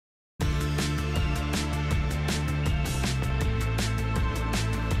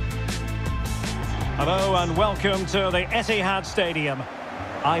Hello and welcome to the Etihad Stadium.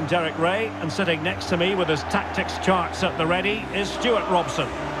 I'm Derek Ray, and sitting next to me with his tactics charts at the ready is Stuart Robson.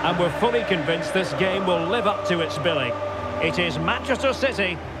 And we're fully convinced this game will live up to its billing. It is Manchester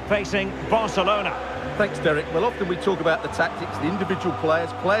City facing Barcelona. Thanks, Derek. Well, often we talk about the tactics, the individual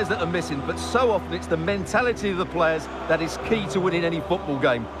players that are missing, but so often it's the mentality of the players that is key to winning any football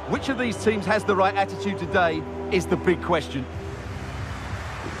game. Which of these teams has the right attitude today is the big question.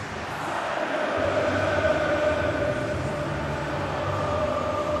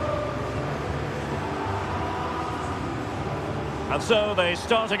 And so the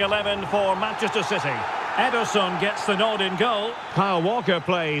starting 11 for Manchester City. Ederson gets the nod in goal. Kyle Walker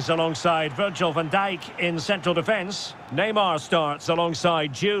plays alongside Virgil van Dijk in central defence. Neymar starts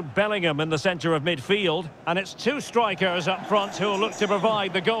alongside Jude Bellingham in the centre of midfield. And it's two strikers up front who will look to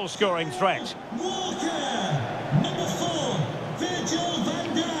provide the goal-scoring threat. Walker, number 4, Virgil van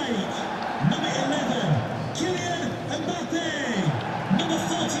Dijk. Number 11, Kylian MBAPPE. Number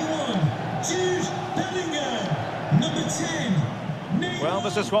 41, Jude Bellingham. Number 10, Well,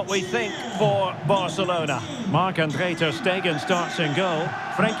 this is what we think for Barcelona. Marc-Andre ter Stegen starts in goal.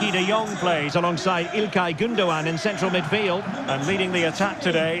 Frenkie de Jong plays alongside Ilkay Gundogan in central midfield. And leading the attack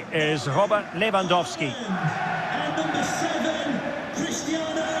today is Robert Lewandowski. and number 7,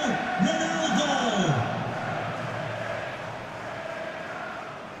 Cristiano Ronaldo.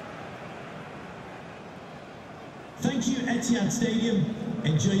 Thank you, Etihad Stadium.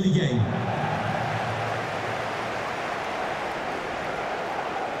 Enjoy the game.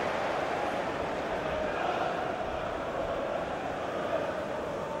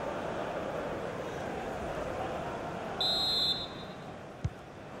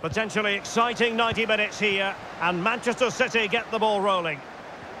 Potentially exciting 90 minutes here, and Manchester City get the ball rolling.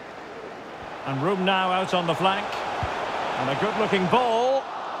 And room now out on the flank. And a good-looking ball.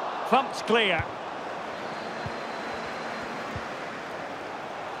 Thumped clear.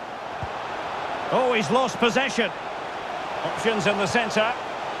 Oh, he's lost possession. Options in the centre.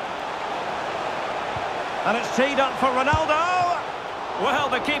 And it's teed up for Ronaldo. Well,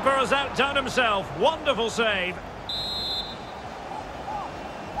 the keeper has outdone himself. Wonderful save.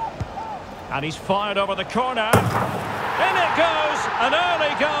 And he's fired over the corner. In it goes! An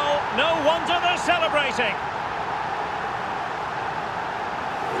early goal. No wonder they're celebrating.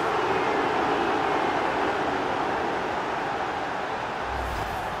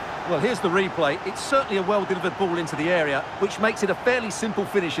 Well, here's the replay. It's certainly a well-delivered ball into the area, which makes it a fairly simple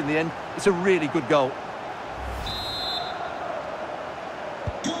finish in the end. It's a really good goal.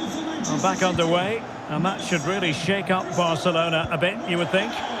 Well, back underway, and that should really shake up Barcelona a bit, you would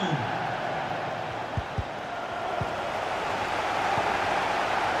think.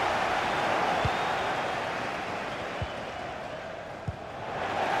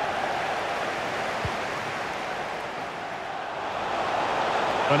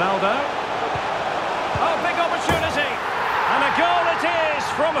 Ronaldo. Oh, big opportunity. And a goal it is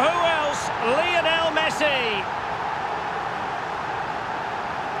from who else? Lionel Messi.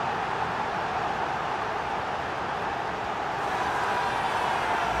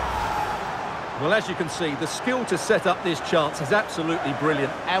 Well, as you can see, the skill to set up this chance is absolutely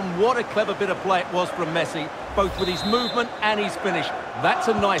brilliant. And what a clever bit of play it was from Messi, both with his movement and his finish. That's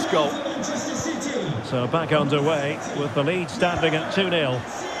a nice goal. So back underway with the lead standing at 2-0.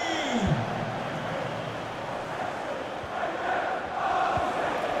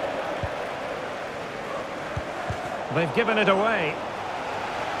 They've given it away.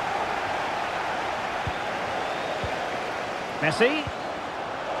 Messi.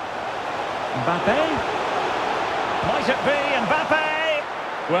 Mbappe. Might it be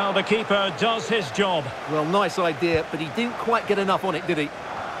Mbappe? Well, the keeper does his job. Well, nice idea, but he didn't quite get enough on it, did he?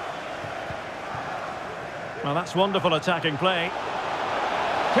 Well, that's wonderful attacking play.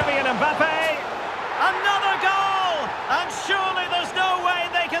 Kylian Mbappe. Another goal! And surely there's no way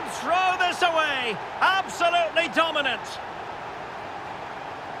they can throw this away. Absolutely dominant.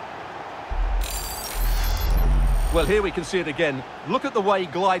 Well, here we can see it again. Look at the way he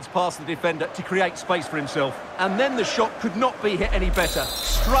glides past the defender to create space for himself. And then the shot could not be hit any better.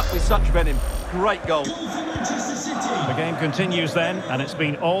 Struck with such venom. Great goal. The game continues then, and it's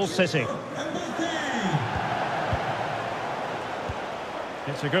been all City.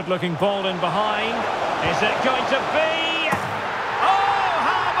 It's a good-looking ball in behind. Is it going to be? Oh,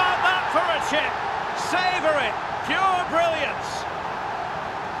 how about that for a chip? Savour it. Pure brilliance.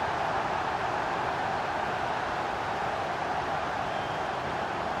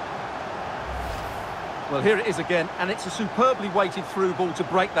 Well, here it is again, and it's a superbly weighted through ball to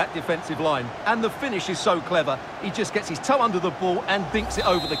break that defensive line. And the finish is so clever. He just gets his toe under the ball and dinks it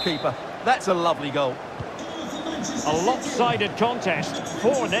over the keeper. That's a lovely goal. A lopsided contest,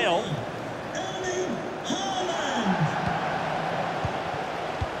 4-0.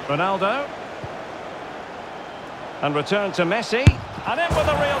 Ronaldo. And return to Messi. And in with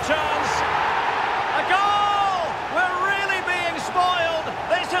a real chance. A goal! We're really being spoiled.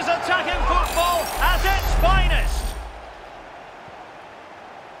 This is attacking football at its finest.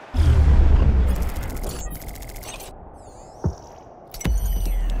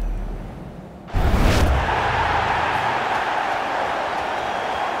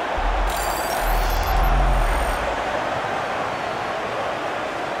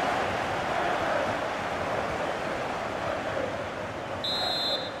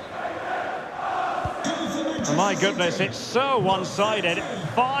 My goodness, it's so one-sided.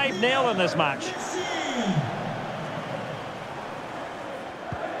 5-0 in this match.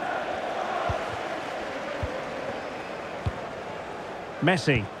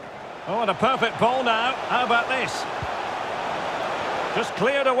 Messi. Oh, and a perfect ball now. How about this? Just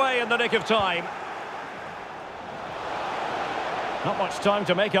cleared away in the nick of time. Not much time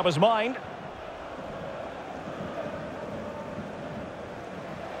to make up his mind.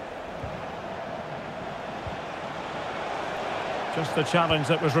 Just the challenge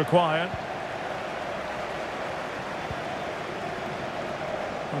that was required.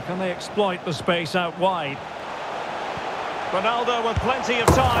 Well, can they exploit the space out wide? Ronaldo with plenty of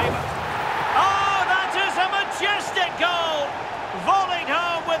time. Oh, that is a majestic goal! Volleyed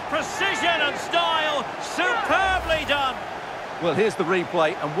home with precision and style. Superbly done. Well, here's the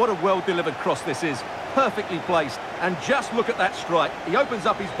replay, and what a well-delivered cross this is. Perfectly placed. And just look at that strike. He opens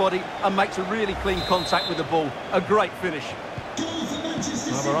up his body and makes a really clean contact with the ball. A great finish.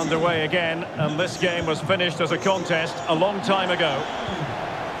 Well, we're underway again, and this game was finished as a contest a long time ago.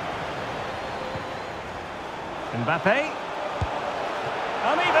 MBAPPE.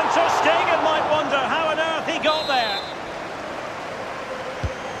 And even Ter Stegen might wonder how on earth he got there.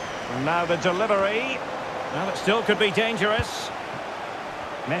 And now the delivery. Well, it still could be dangerous.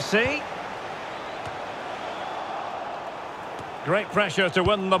 Messi. Great pressure to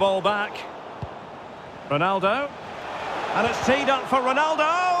win the ball back. Ronaldo. And it's teed up for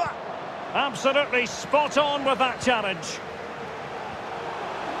Ronaldo. Absolutely spot on with that challenge.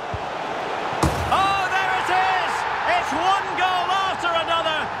 Oh, there it is! It's one goal after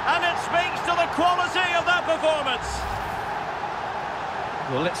another, and it speaks to the quality of that performance.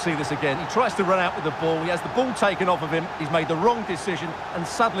 Well, let's see this again. He tries to run out with the ball. He has the ball taken off of him. He's made the wrong decision, and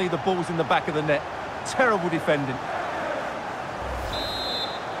suddenly the ball's in the back of the net. Terrible defending.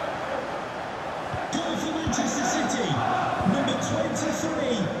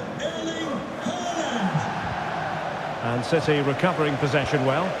 And City recovering possession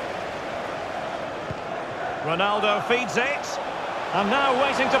well. Ronaldo feeds it. And now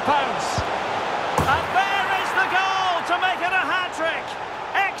waiting to pounce. And there is the goal to make it a hat-trick.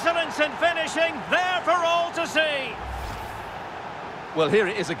 Excellence in finishing, there for all to see. Well, here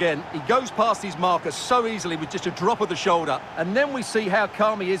it is again. He goes past his marker so easily with just a drop of the shoulder. And then we see how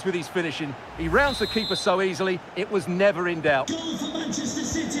calm he is with his finishing. He rounds the keeper so easily, it was never in doubt. Goal for Manchester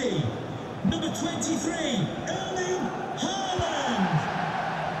City. Number 23, haaland.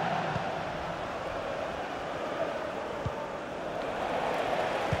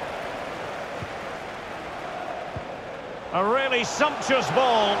 A really sumptuous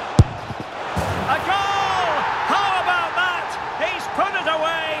ball. A goal! How about that? He's put it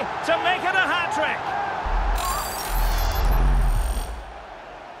away to make it a hat-trick.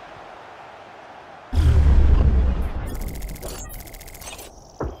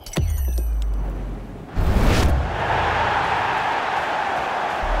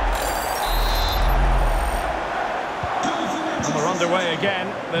 And we're underway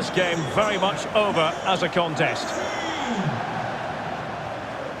again. This game very much over as a contest.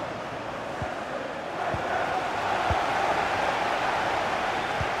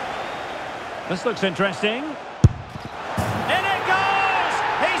 This looks interesting. In it goes!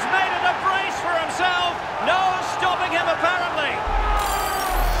 He's made it a brace for himself. No stopping him, apparently.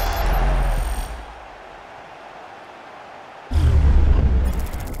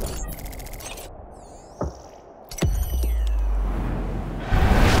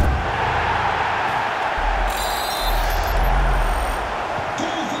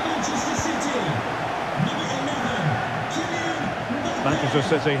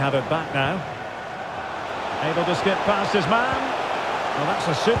 Manchester City have it back now. Able to skip past his man. Well, that's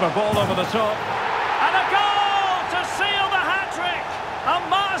a super ball over the top. And a goal to seal the hat-trick! A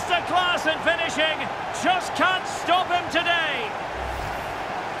masterclass in finishing. Just can't stop him today.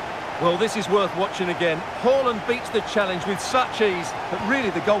 Well, this is worth watching again. Haaland beats the challenge with such ease, but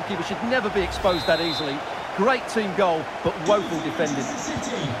really the goalkeeper should never be exposed that easily. Great team goal, but woeful defending.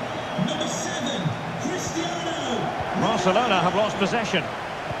 Number 7, Cristiano. Barcelona have lost possession.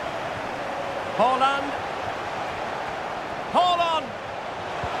 Haaland. Haaland.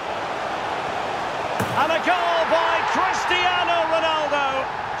 And a goal by Cristiano Ronaldo.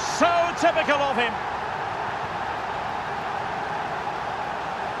 So typical of him.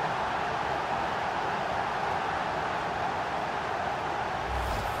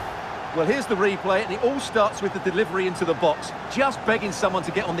 Well, here's the replay, and it all starts with the delivery into the box. Just begging someone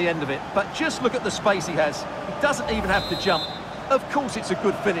to get on the end of it. But just look at the space he has. He doesn't even have to jump. Of course it's a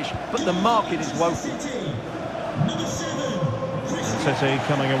good finish, but the marking is woeful. Number 7, City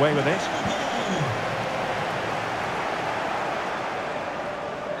coming away with it.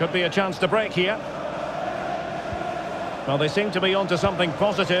 Could be a chance to break here. Well, they seem to be onto something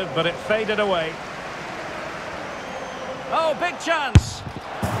positive, but it faded away. Oh, big chance!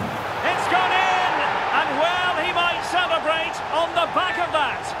 It's gone in! And well, he might celebrate on the back of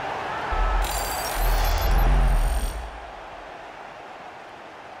that.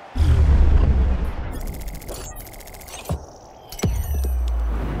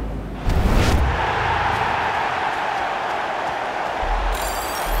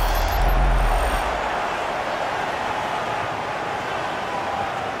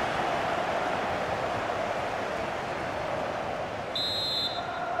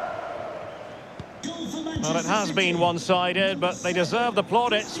 Well, it has been one-sided, but they deserve the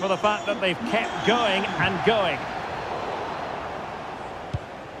plaudits for the fact that they've kept going and going.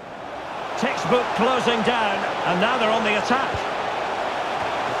 Textbook closing down, and now they're on the attack.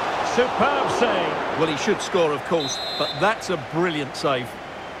 Superb save. Well, he should score, of course, but that's a brilliant save.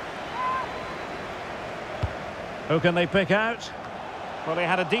 Who can they pick out? Well, they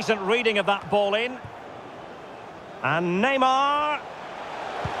had a decent reading of that ball in. And Neymar.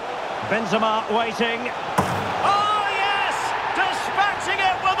 Benzema waiting. Oh, yes! Dispatching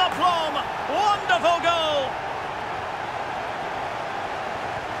it with aplomb. Wonderful goal.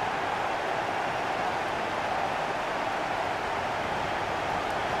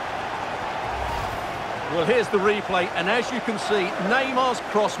 Well, here's the replay, and as you can see, Neymar's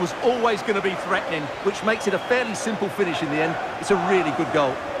cross was always going to be threatening, which makes it a fairly simple finish in the end. It's a really good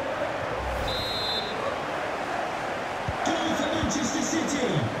goal. Goal for Manchester City.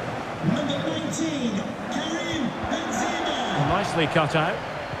 Number 19, Karim Benzema. Nicely cut out.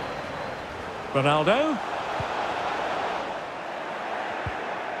 Ronaldo.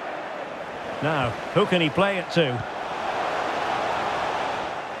 Now, who can he play it to?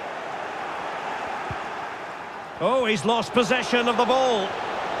 Oh, he's lost possession of the ball.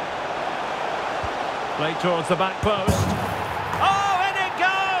 Played towards the back post. Oh, and it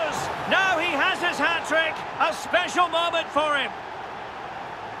goes! Now he has his hat-trick. A special moment for him.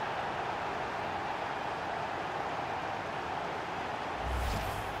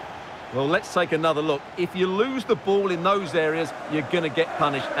 Well, let's take another look. If you lose the ball in those areas, you're going to get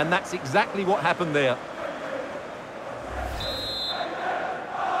punished, and that's exactly what happened there.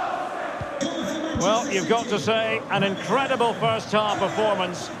 Well, you've got to say, an incredible first-half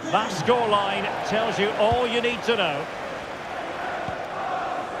performance. That scoreline tells you all you need to know.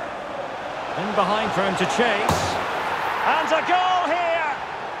 In behind for him to chase. And a goal here!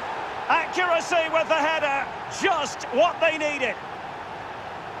 Accuracy with the header, just what they needed.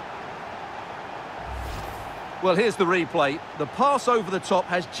 Well, here's the replay. The pass over the top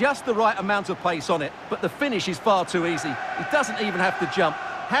has just the right amount of pace on it, but the finish is far too easy. He doesn't even have to jump.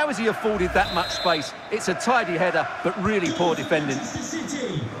 How has he afforded that much space? It's a tidy header, but really poor defending.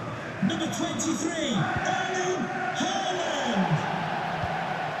 City. Number 23, Erling Haaland.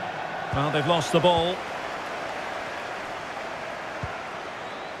 Well, they've lost the ball.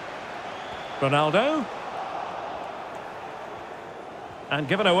 Ronaldo. And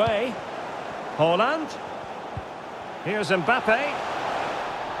given away. Haaland. Here's MBAPPE.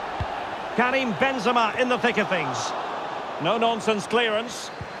 Karim Benzema in the thick of things. No-nonsense clearance.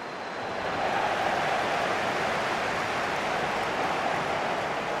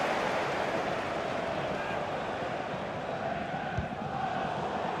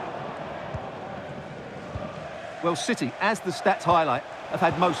 Well, City, as the stats highlight, have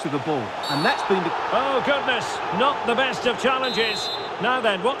had most of the ball, and that's been the... Oh, goodness, not the best of challenges. Now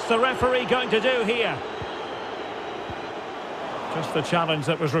then, what's the referee going to do here? Just the challenge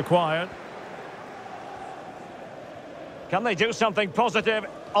that was required. Can they do something positive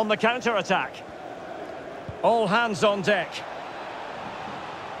on the counter-attack? All hands on deck.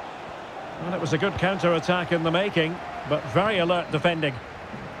 Well, it was a good counter-attack in the making, but very alert defending.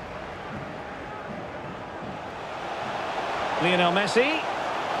 Lionel Messi.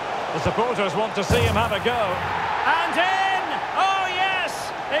 The supporters want to see him have a go. And in! Oh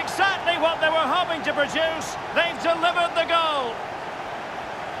yes! Exactly what they were hoping to produce. They've delivered the goal.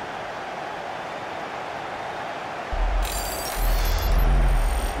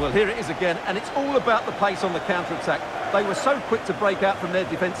 Well, here it is again, and it's all about the pace on the counter-attack. They were so quick to break out from their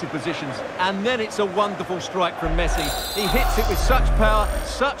defensive positions, and then it's a wonderful strike from Messi. He hits it with such power,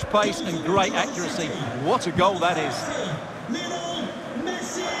 such pace, and great accuracy. What a goal that is.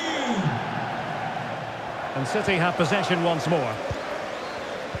 And City have possession once more.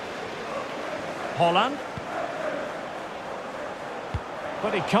 Haaland.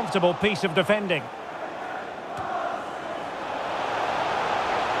 Pretty comfortable piece of defending.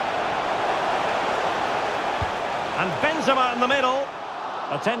 And Benzema in the middle,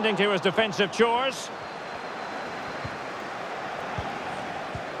 attending to his defensive chores.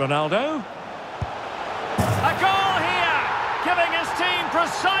 Ronaldo. A goal here, giving his team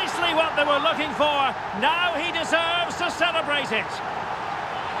precisely what they were looking for. Now he deserves to celebrate it.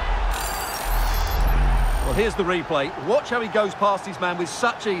 Well, here's the replay. Watch how he goes past his man with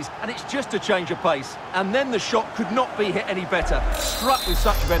such ease, and it's just a change of pace. And then the shot could not be hit any better. Struck with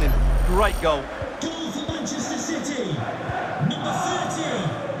such venom. Great goal. Goal for Manchester City. Number 30,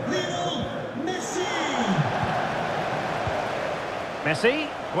 Lionel Messi. Messi,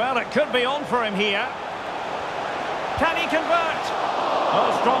 well, it could be on for him here. Can he convert?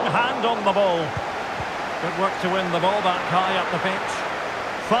 Oh, strong hand on the ball. Good work to win the ball back high up the pitch.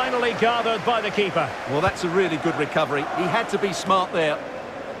 Finally gathered by the keeper. Well, that's a really good recovery. He had to be smart there.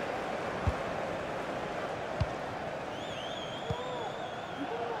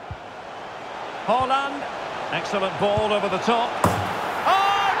 Haaland, excellent ball over the top.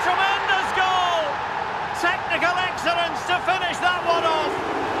 Oh, tremendous goal! Technical excellence to finish that one off.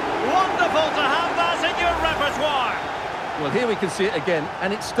 Wonderful to have that in your repertoire. Well, here we can see it again,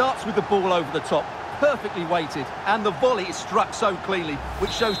 and it starts with the ball over the top. Perfectly weighted, and the volley is struck so cleanly,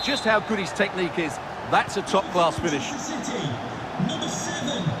 which shows just how good his technique is. That's a top-class finish. City. Number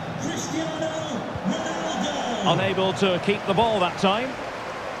 7, Cristiano Ronaldo. Unable to keep the ball that time.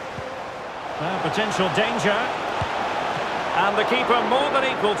 Potential danger. And the keeper more than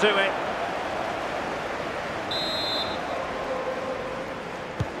equal to it.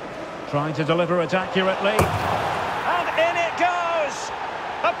 Trying to deliver it accurately. And in it goes!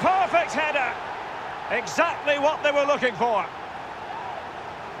 A perfect header! Exactly what they were looking for.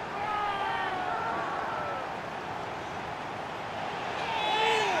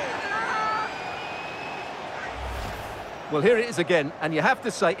 Well, here it is again, and you have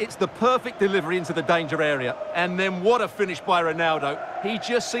to say it's the perfect delivery into the danger area. And then what a finish by Ronaldo. He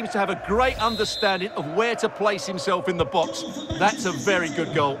just seems to have a great understanding of where to place himself in the box. That's a very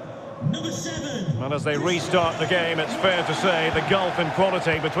good goal. Number 7. Well, as they restart the game, it's fair to say the gulf in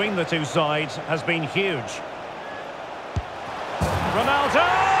quality between the two sides has been huge. Ronaldo!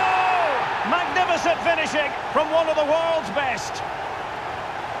 Magnificent finishing from one of the world's best.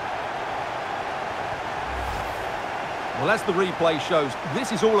 Well, as the replay shows,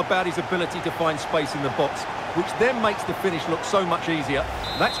 this is all about his ability to find space in the box, which then makes the finish look so much easier.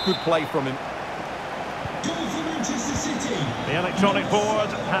 That's good play from him. Goal for Manchester City. The electronic board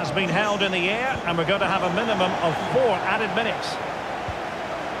has been held in the air, and we're going to have a minimum of 4 added minutes.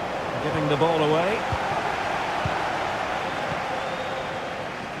 Giving the ball away.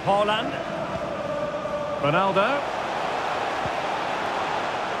 Haaland. Ronaldo.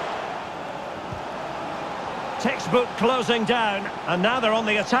 Textbook closing down, and now they're on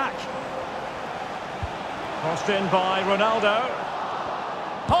the attack. Crossed in by Ronaldo.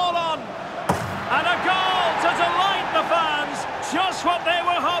 Haaland! And a goal to delight the fans. Just what they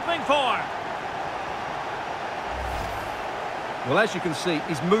were hoping for. Well, as you can see,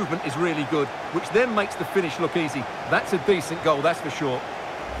 his movement is really good, which then makes the finish look easy. That's a decent goal, that's for sure.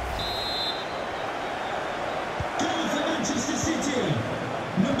 Goal for Manchester City.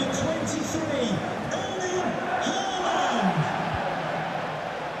 Number 23, haaland.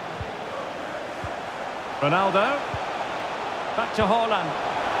 Ronaldo. Back to Haaland.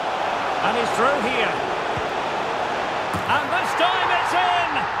 And he's through here. And this time it's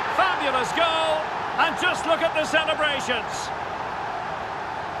in! Fabulous goal. And just look at the celebrations.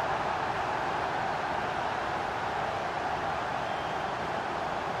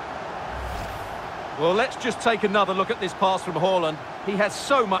 Well, let's just take another look at this pass from Haaland. He has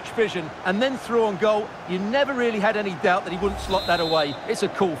so much vision, and then through on goal, you never really had any doubt that he wouldn't slot that away. It's a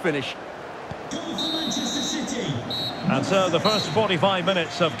cool finish. Goal for Manchester City. And so the first 45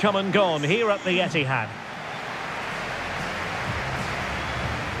 minutes have come and gone here at the Etihad.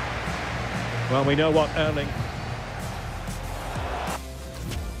 Well, we know what Erling...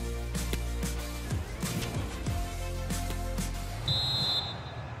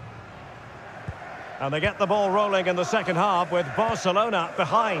 And they get the ball rolling in the second half with Barcelona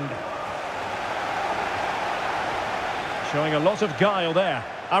behind. Showing a lot of guile there.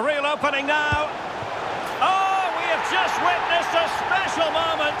 A real opening now. Oh, we have just witnessed a special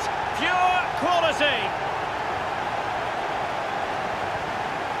moment. Pure quality.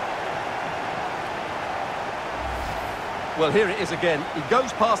 Well, here it is again. He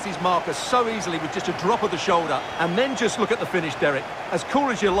goes past his marker so easily with just a drop of the shoulder. And then just look at the finish, Derek. As cool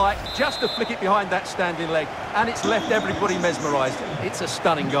as you like, just to flick it behind that standing leg. And it's left everybody mesmerised. It's a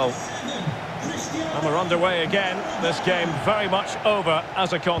stunning goal. And we're underway again. This game very much over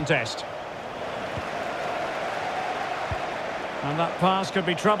as a contest. And that pass could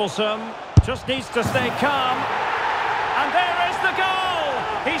be troublesome. Just needs to stay calm. And there is the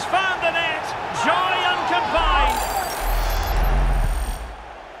goal! He's found the net. Joy unconfined.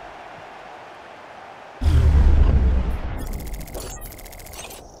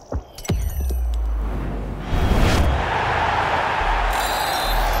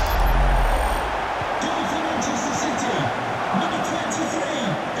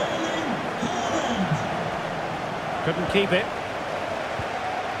 Couldn't keep it.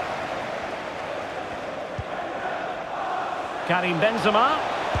 Karim Benzema.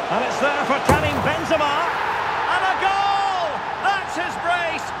 And it's there for Karim Benzema. And a goal! That's his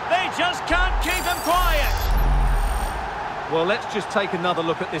brace. They just can't keep him quiet. Well, let's just take another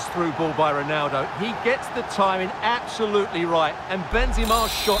look at this through ball by Ronaldo. He gets the timing absolutely right. And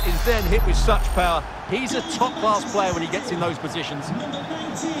Benzema's shot is then hit with such power. He's a top-class player when he gets in those positions.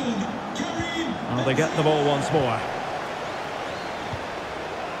 Well, they get the ball once more.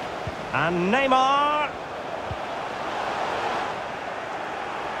 And Neymar.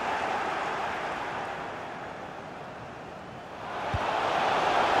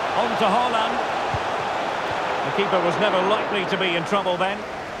 On to Haaland. The keeper was never likely to be in trouble then.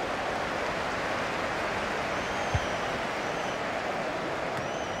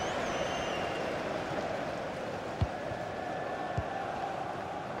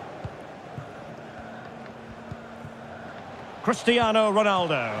 Cristiano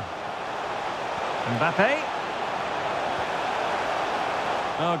Ronaldo. MBAPPE.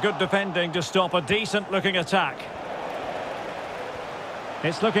 Oh, good defending to stop a decent-looking attack.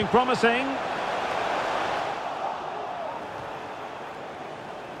 It's looking promising.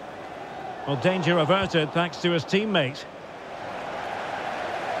 Well, danger averted thanks to his teammate.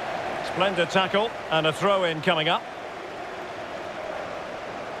 Splendid tackle and a throw-in coming up.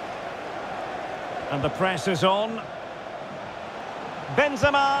 And the press is on.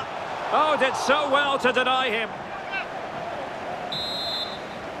 Benzema. Oh, did so well to deny him.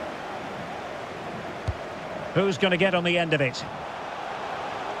 Who's going to get on the end of it?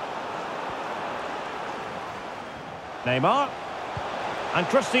 Neymar. And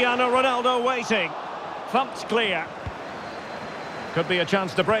Cristiano Ronaldo waiting. Thumped clear. Could be a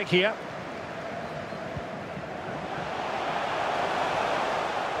chance to break here.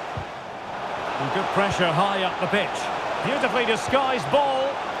 And good pressure high up the pitch. Beautifully disguised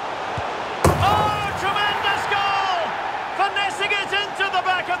ball. Oh, tremendous goal! Finessing it into the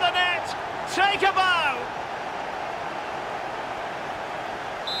back of the net. Take a bow.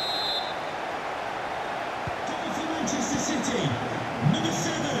 Manchester City, number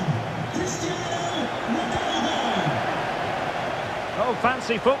 7, Cristiano Ronaldo. Oh,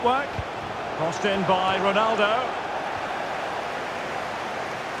 fancy footwork. Crossed in by Ronaldo.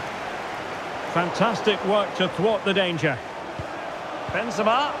 Fantastic work to thwart the danger.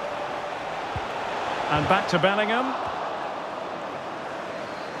 Benzema. And back to Bellingham.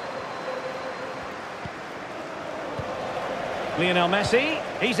 Lionel Messi.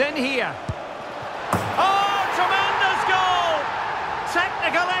 He's in here. Oh, tremendous goal!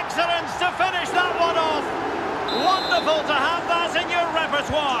 Technical excellence to finish that one off. Wonderful to have that in your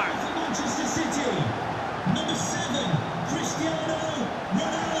repertoire. Manchester City, number 7, Cristiano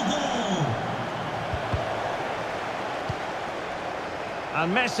Ronaldo.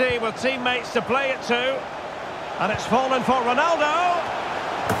 And Messi with teammates to play it to. And it's fallen for Ronaldo.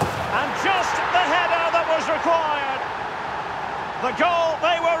 And just the header that was required. The goal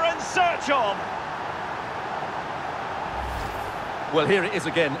they were in search of. Well, here it is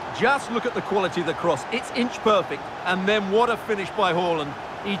again. Just look at the quality of the cross. It's inch perfect. And then what a finish by Haaland.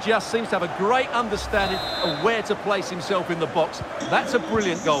 He just seems to have a great understanding of where to place himself in the box. That's a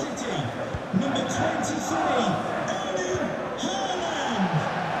brilliant goal. Number 23, haaland.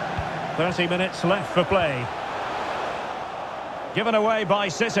 30 minutes left for play. Given away by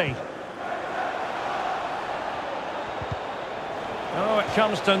City. Oh, it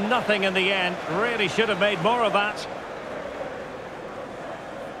comes to nothing in the end. Really should have made more of that.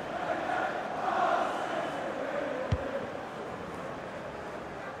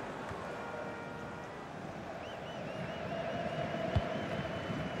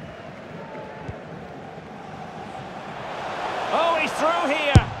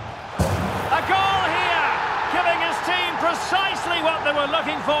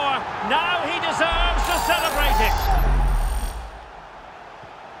 looking for. Now he deserves to celebrate it.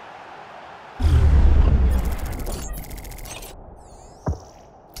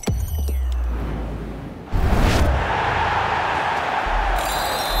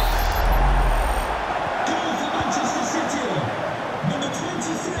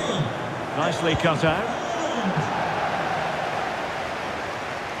 Nicely cut out.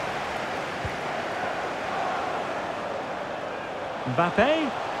 Mbappe.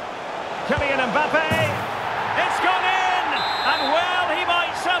 Kylian Mbappe. It's gone in! And well, he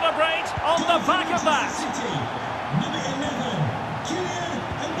might celebrate on the back of that. Number 11, Kylian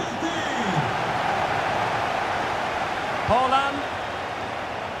Mbappe. haaland.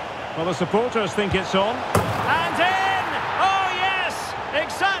 Well, the supporters think it's on. And in! Oh, yes!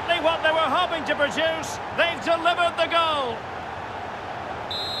 Exactly what they were hoping to produce. They've delivered the goal.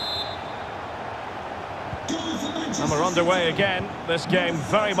 And we're underway again. This game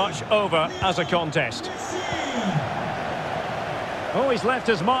very much over as a contest. Oh, he's left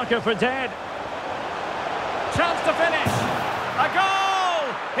his marker for dead. Chance to finish. A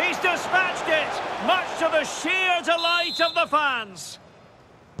goal! He's dispatched it, much to the sheer delight of the fans.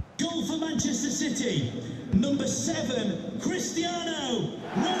 Goal for Manchester City. Number 7, Cristiano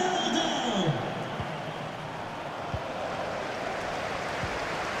Ronaldo.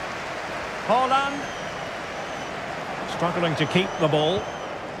 Haaland. Struggling to keep the ball.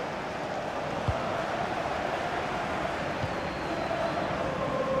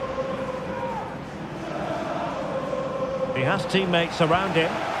 He has teammates around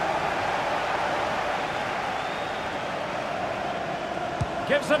him.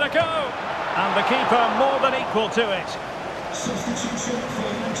 Gives it a go. And the keeper more than equal to it. Substitution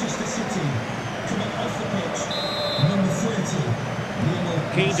for Manchester City. Coming off the pitch. Number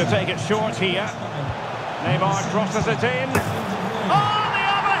 30. Keen to take it short here. Neymar crosses it in. Oh, the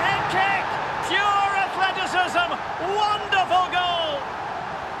overhead kick! Pure athleticism! Wonderful goal!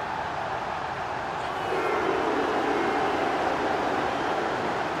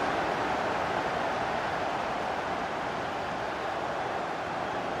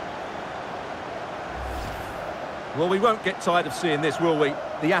 Well, we won't get tired of seeing this, will we?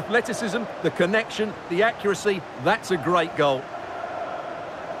 The athleticism, the connection, the accuracy, that's a great goal.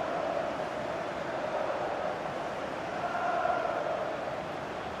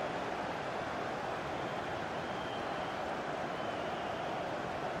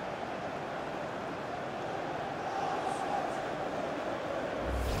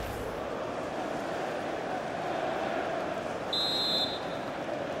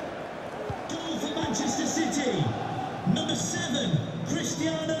 Manchester City, number 7,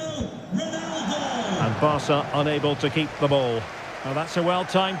 Cristiano Ronaldo. And Barca unable to keep the ball. Well, that's a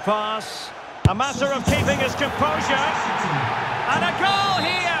well-timed pass. A matter of keeping his composure. And a goal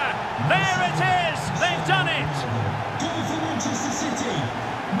here. There it is. They've done it. Goal for Manchester City,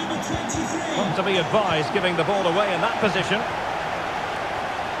 number 23. Not to be advised giving the ball away in that position.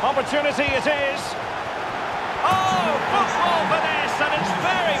 Opportunity it is. Oh, football finesse at its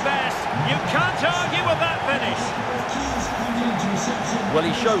very best. You can't argue with that finish. Well,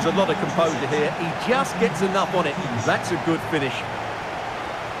 he shows a lot of composure here. He just gets enough on it. That's a good finish.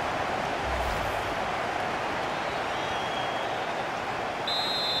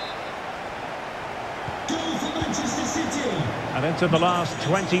 Goal for Manchester City. And into the last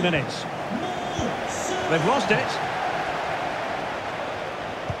 20 minutes. They've lost it.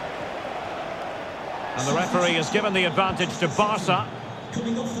 And the referee has given the advantage to Barca.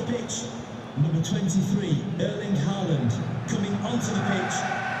 Coming off the pitch, number 23, haaland. Coming onto the pitch,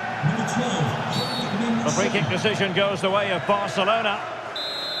 number 12. The free kick decision goes the way of Barcelona.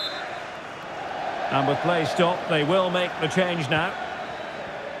 And with play stopped, they will make the change now.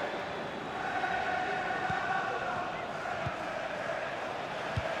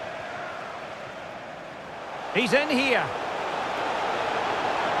 He's in here.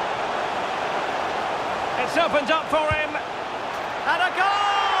 It's opened up for him. And a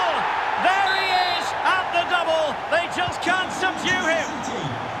goal! There he is at the double. They just can't subdue him.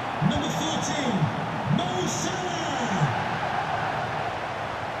 Number 14, Mo Salah.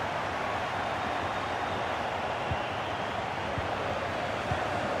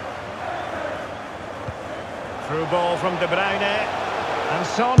 Through ball from De Bruyne. And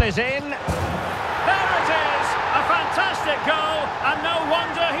Son is in. There it is! A fantastic goal. And no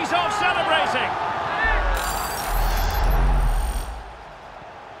wonder he's off celebrating.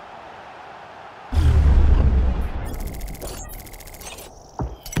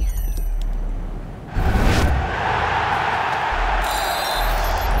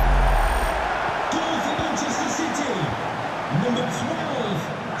 Number 12,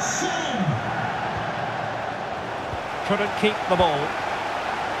 couldn't keep the ball.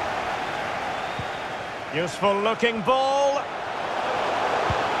 Useful looking ball.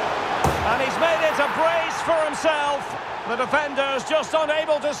 And he's made it a brace for himself. The defender's just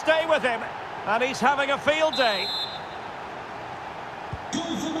unable to stay with him. And he's having a field day.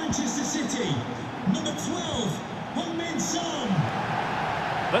 Goal for Manchester City. Number 12, Heung-min Son.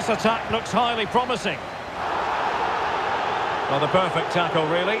 This attack looks highly promising. Well, the perfect tackle,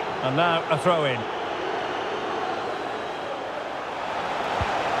 really. And now a throw-in.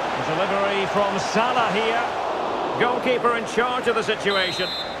 Delivery from Salah here. Goalkeeper in charge of the situation.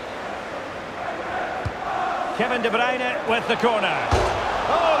 Kevin De Bruyne with the corner.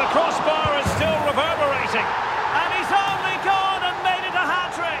 Oh, the crossbar is still reverberating. And he's only gone and made it a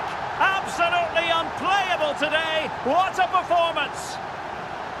hat-trick. Absolutely unplayable today. What a performance.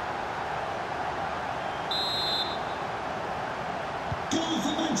 Goal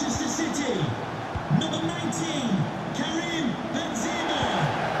for Manchester City. Number 19, Karim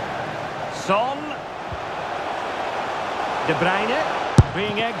Benzema. Son. De Bruyne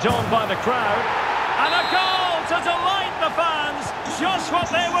being egged on by the crowd. And a goal to delight the fans. Just what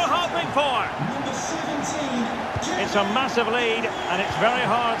they were hoping for. Number 17, It's a massive lead, and it's very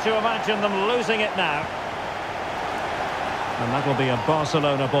hard to imagine them losing it now. And that will be a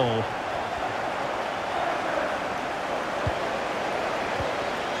Barcelona ball.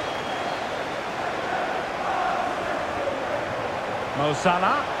 Mo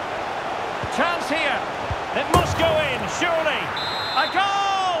Salah. Chance here. It must go in, surely. A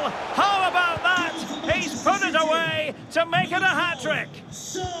goal! How about that? He's put it away to make it a hat-trick.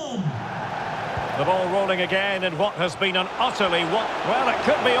 Son. The ball rolling again in what has been an utterly... Well, it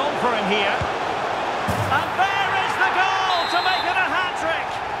could be on for him here. And there is the goal to make it a hat-trick.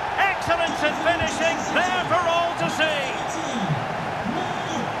 Excellence in finishing, there for all to see.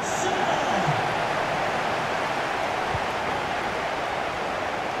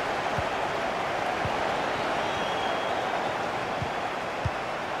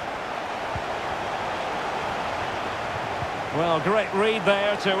 Well, great read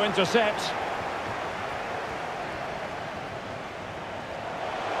there to intercept.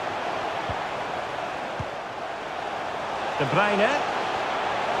 De Bruyne.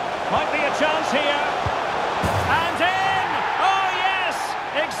 Might be a chance here. And in! Oh, yes!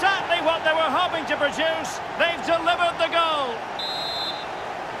 Exactly what they were hoping to produce. They've delivered the goal.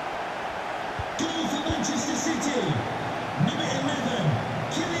 Goal for Manchester City. Number 11,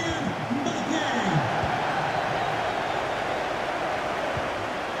 Kylian Mbappe.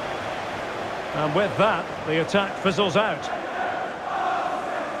 And with that, the attack fizzles out.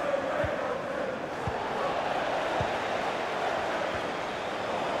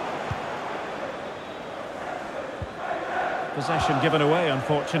 Possession given away,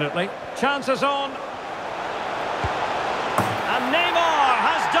 unfortunately. Chances on. And Neymar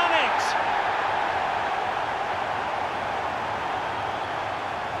has done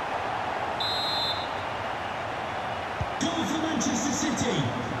Goal for Manchester City.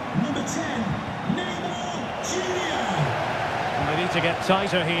 Number 10, Neymar Jr. And they need to get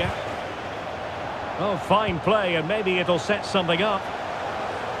tighter here. Oh, fine play, and maybe it'll set something up.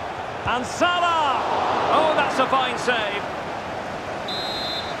 And Salah! Oh, that's a fine save.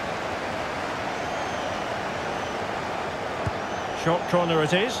 Short corner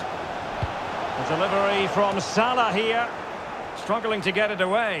it is. The delivery from Salah here. Struggling to get it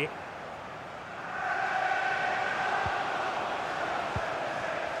away.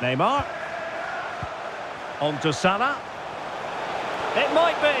 Neymar. On to Salah. It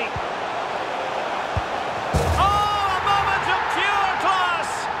might be. Oh, a moment of pure class.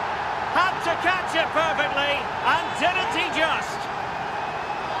 Had to catch it perfectly. And didn't he just?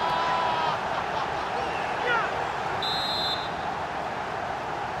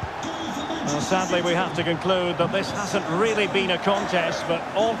 Well, sadly, we have to conclude that this hasn't really been a contest, but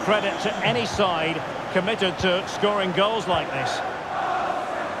all credit to any side committed to scoring goals like this.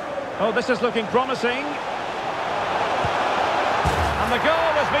 Oh, this is looking promising. And the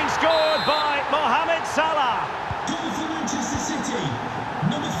goal has been scored by Mohamed Salah. Goal for Manchester City.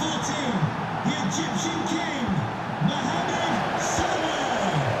 Number 14, the Egyptian king, Mohamed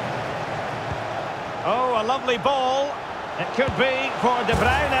Salah. Oh, a lovely ball. It could be for De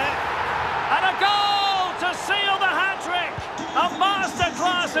Bruyne. And a goal to seal the hat-trick. A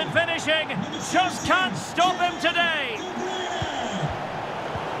masterclass in finishing. Just can't stop him today.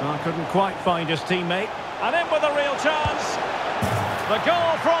 Well, couldn't quite find his teammate. And in with a real chance. The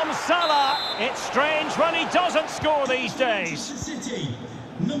goal from Salah. It's strange when he doesn't score these days. City,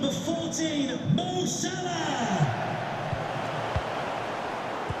 number 14, Mo Salah.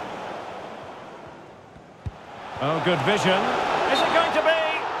 Oh, good vision. Is it going to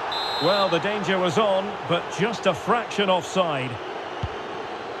be? Well, the danger was on, but just a fraction offside.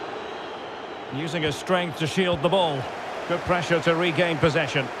 Using his strength to shield the ball. Good pressure to regain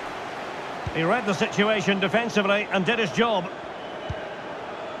possession. He read the situation defensively and did his job.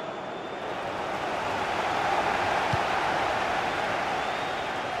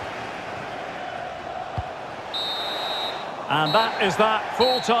 And that is that.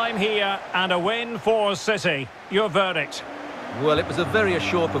 Full time here and a win for City. Your verdict? Well, it was a very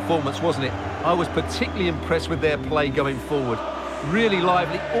assured performance, wasn't it? I was particularly impressed with their play going forward. Really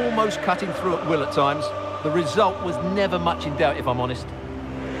lively, almost cutting through at will at times. The result was never much in doubt, if I'm honest.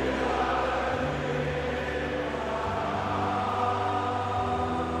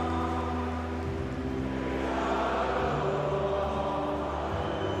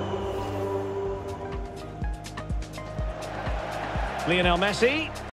 Lionel Messi.